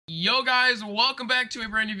Yo guys, welcome back to a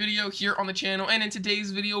brand new video here on the channel, and in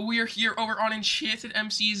today's video we are here over on Enchanted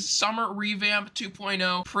MC's Summer Revamp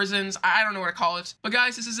 2.0 Prisons. I don't know what to call it, but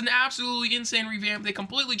guys, this is an absolutely insane revamp. They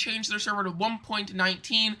completely changed their server to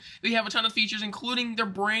 1.19. They have a ton of features, including their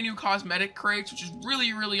brand new cosmetic crates, which is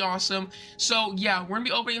really awesome. So yeah, we're gonna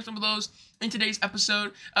be opening up some of those in today's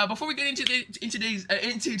episode. Before we get into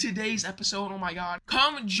today's episode, oh my god,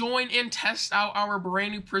 come join and test out our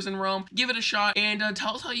brand new prison realm. Give it a shot and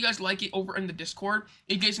tell us how you guys like it over in the Discord.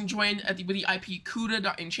 You guys can join with the IP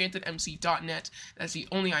kuda.enchantedmc.net. That's the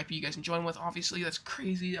only IP you guys can join with. Obviously, that's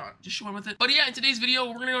crazy. Just join with it. But yeah, in today's video,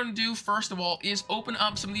 what we're gonna do first of all is open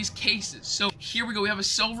up some of these cases. So here we go. We have a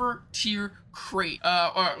silver tier crate,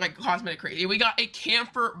 or like cosmetic crate. We got a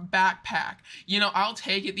camper backpack. You know, I'll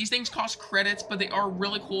take it. These things cost credits, but they are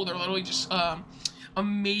really cool. They're literally just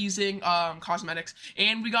amazing cosmetics.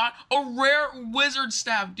 And we got a rare wizard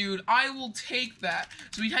staff, dude. I will take that.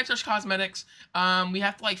 So we type search cosmetics. We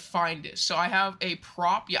have to like find it. So I have a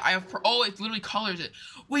prop. Yeah, I have oh, it literally colors it.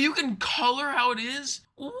 Wait, you can color how it is?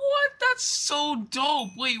 What? That's so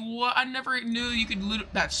dope. Wait, what? I never knew you could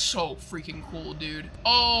that's so freaking cool, dude.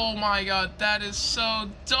 Oh my god, that is so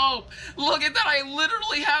dope. Look at that. I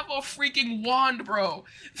literally have a freaking wand, bro.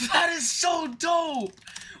 That is so dope.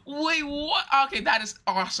 Wait, what? Okay, that is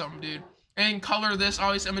awesome, dude. And color this,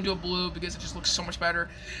 obviously I'm gonna do a blue because it just looks so much better.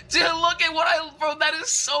 Dude, look at what bro, that is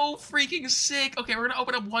so freaking sick. Okay, we're gonna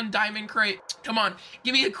open up one diamond crate. Come on,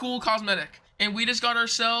 give me a cool cosmetic. And we just got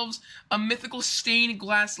ourselves a mythical stained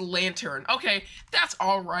glass lantern. Okay, that's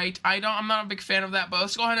all right. I'm not a big fan of that, but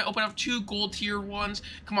let's go ahead and open up two gold tier ones.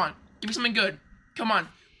 Come on, give me something good. Come on,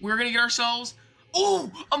 we're gonna get ourselves,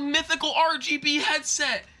 ooh, a mythical RGB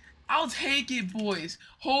headset. I'll take it, boys.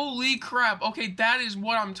 Holy crap. Okay, that is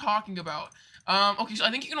what I'm talking about. Okay, so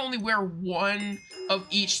I think you can only wear one of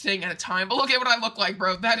each thing at a time. But look at what I look like,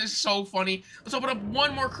 bro. That is so funny. Let's open up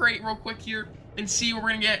one more crate real quick here and see what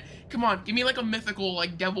we're gonna get. Come on, give me like a mythical,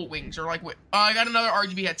 like devil wings or like what? I got another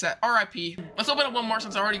RGB headset. RIP. Let's open up one more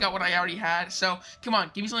since I already got what I already had. So come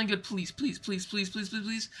on, give me something good, please.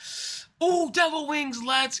 Oh, devil wings.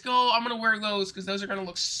 Let's go. I'm gonna wear those because those are gonna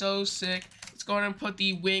look so sick. Let's go ahead and put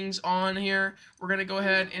the wings on here. We're gonna go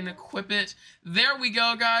ahead and equip it. There we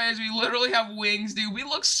go, guys. We literally have wings, dude. We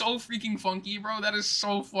look so freaking funky, bro. That is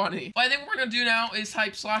so funny. What I think we're gonna do now is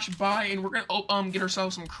type /buy, and we're gonna get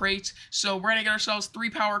ourselves some crates. So we're gonna get ourselves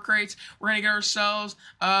 3 power crates. We're gonna get ourselves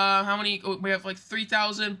how many? Oh, we have like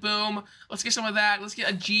 3,000. Boom. Let's get some of that. Let's get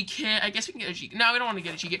a G kit. I guess we can get a G. No, we don't want to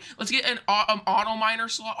get a G kit. Let's get an auto miner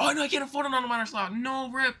slot. Oh no, I can't afford an auto miner slot.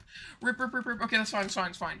 No, rip. Okay, that's fine.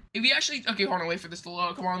 It's fine. If we actually, okay, hold on, wait for this to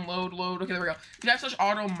load. Come on, load. Okay, there we go. If you have such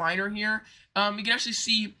auto miner here, you can actually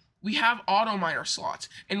see we have auto miner slots,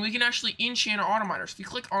 and we can actually enchant our auto miners. If you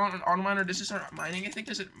click on an auto miner, does it start mining? I think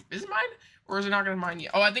is it mine, or is it not gonna mine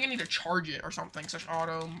yet? Oh, I think I need to charge it or something. Such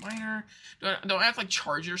auto miner. Do I have to like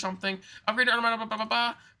charge it or something? Upgrade to auto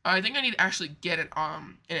miner. I think I need to actually get it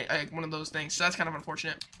in one of those things, so that's kind of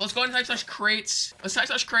unfortunate. Let's go ahead and type /crates. Let's type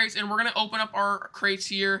 /crates, and we're gonna open up our crates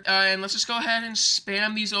here, and let's just go ahead and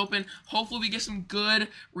spam these open. Hopefully we get some good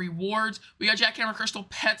rewards. We got jackhammer crystal,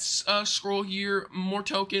 pets scroll here, more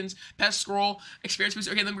tokens, pet scroll, experience boost.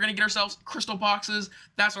 Okay, then we're gonna get ourselves crystal boxes.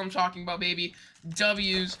 That's what I'm talking about, baby.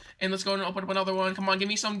 W's, and let's go ahead and open up another one. Come on, give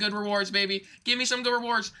me some good rewards, baby. Give me some good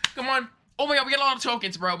rewards. Come on. Oh my god, we got a lot of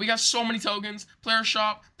tokens, bro. We got so many tokens. Player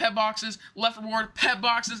shop, pet boxes, left reward, pet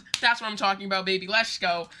boxes. That's what I'm talking about, baby. Let's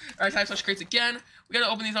go. Alright, type /crates again. We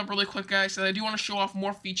gotta open these up really quick, guys, so I do want to show off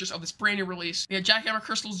more features of this brand new release. We got jackhammer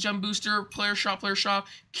crystals, gem booster, player shop,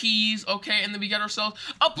 keys, okay, and then we got ourselves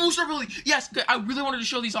a booster ability. Yes, okay, I really wanted to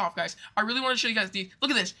show these off, guys. I really wanted to show you guys these. Look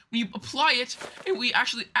at this. When you apply it and we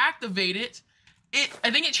actually activate it, I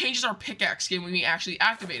think it changes our pickaxe skin when we actually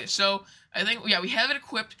activate it. So I think, yeah, we have it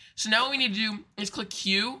equipped. So now what we need to do is click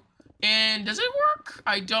Q. And does it work?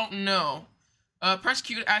 I don't know. Press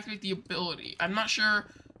Q to activate the ability. I'm not sure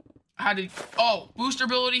how to... Oh, booster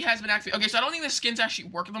ability has been activated. Okay, so I don't think the skins actually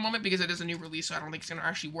work at the moment because it is a new release, so I don't think it's going to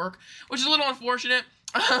actually work, which is a little unfortunate.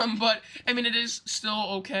 But, I mean, it is still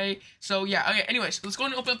okay. So, yeah. Okay, anyways, let's go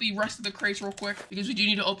and open up the rest of the crates real quick because we do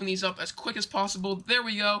need to open these up as quick as possible. There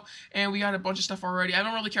we go. And we got a bunch of stuff already. I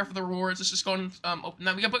don't really care for the rewards. Let's just go and open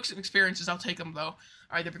that. We got books and experiences. I'll take them, though. All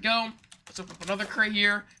right, there we go. Let's open up another crate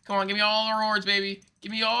here. Come on, give me all the rewards, baby.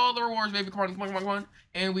 Give me all the rewards, baby. Come on.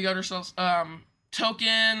 And we got ourselves,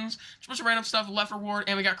 tokens, just a bunch of random stuff, left reward,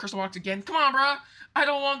 and we got crystal box again. Come on, bro. I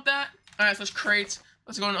don't want that. All right, so let's crates.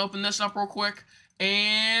 Let's go and open this up real quick.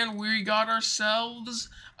 And we got ourselves,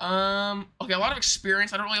 okay, a lot of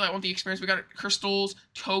experience. I don't really want the experience. We got crystals,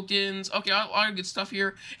 tokens. Okay, a lot of good stuff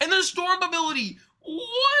here. And then storm ability.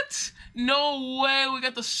 What? No way, we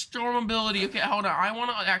got the storm ability. Okay, hold on. I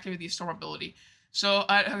want to activate the storm ability. So,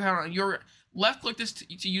 hold on. Your left click this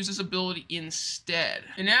to use this ability instead.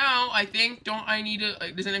 And now, I think, don't I need to,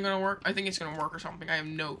 like, is anything going to work? I think it's going to work or something. I have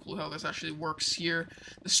no clue how this actually works here.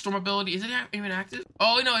 The storm ability, is it even active?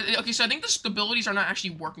 Oh, no, okay, so I think the abilities are not actually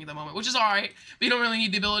working at the moment, which is alright. But you don't really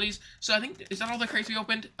need the abilities. So I think, is that all the crates we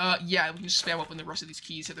opened? Yeah, we can just spam open the rest of these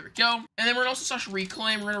keys. So there we go. And then we're going to also slash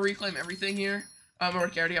reclaim. We're going to reclaim everything here. I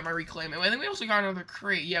already got my reclaim. And I think we also got another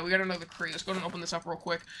crate. Yeah, we got another crate. Let's go ahead and open this up real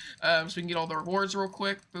quick. So we can get all the rewards real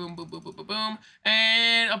quick. Boom, boom, boom, boom, boom, boom.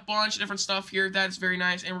 And a bunch of different stuff here. That's very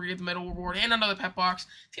nice. And we're getting the medal reward and another pet box.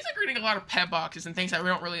 Seems like we're getting a lot of pet boxes and things that we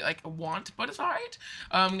don't really, like, want. But it's alright.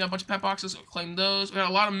 We got a bunch of pet boxes. We'll claim those. We got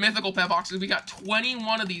a lot of mythical pet boxes. We got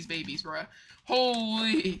 21 of these babies, bruh.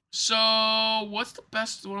 Holy. So, what's the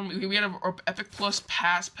best one? We had an Epic Plus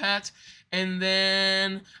Pass Pet. And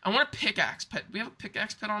then, I want a pickaxe pet. Do we have a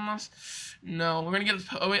pickaxe pet on us? No, we're gonna get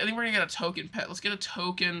a, oh wait, I think we're gonna get a token pet. Let's get a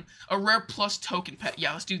token, a rare plus token pet.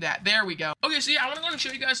 Yeah, let's do that. There we go. Okay, so yeah, I wanna go and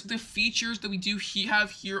show you guys the features that we do have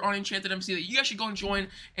here on Enchanted MC that you guys should go and join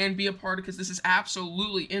and be a part of, because this is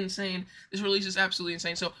absolutely insane. This release is absolutely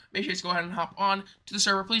insane. So make sure you guys go ahead and hop on to the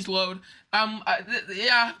server. Please load.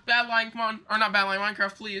 Yeah, bad line, come on. Or not bad line,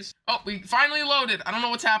 Minecraft, please. Oh, we finally loaded. I don't know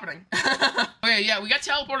what's happening. Okay, yeah, we got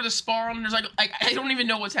teleported to spawn. There's like, I don't even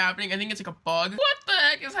know what's happening. I think it's like a bug. What the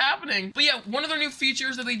heck is happening? But yeah, one of the new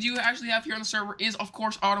features that they do actually have here on the server is, of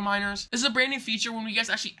course, auto miners. This is a brand new feature. When you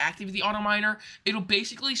guys actually activate the auto miner, it'll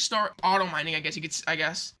basically start auto mining, I guess. And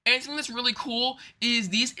something that's really cool is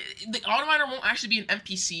the auto miner won't actually be an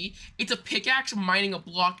NPC. It's a pickaxe mining a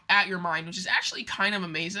block at your mine, which is actually kind of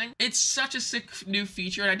amazing. It's such a sick new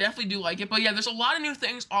feature, and I definitely do like it. But yeah, there's a lot of new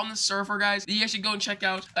things on the server, guys, that you guys should go and check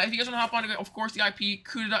out. If you guys want to hop on, of course, the IP,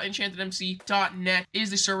 kuda.enchantedmc.net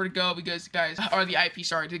is the server to go, because, guys, or the IP,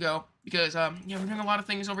 sorry, to go, because, yeah, we're doing a lot of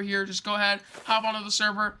things over here. Just go ahead, hop onto the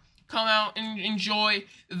server, come out and enjoy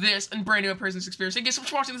this and brand new in-person experience. Thank you so much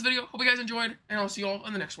for watching this video. Hope you guys enjoyed, and I'll see you all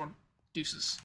in the next one. Deuces.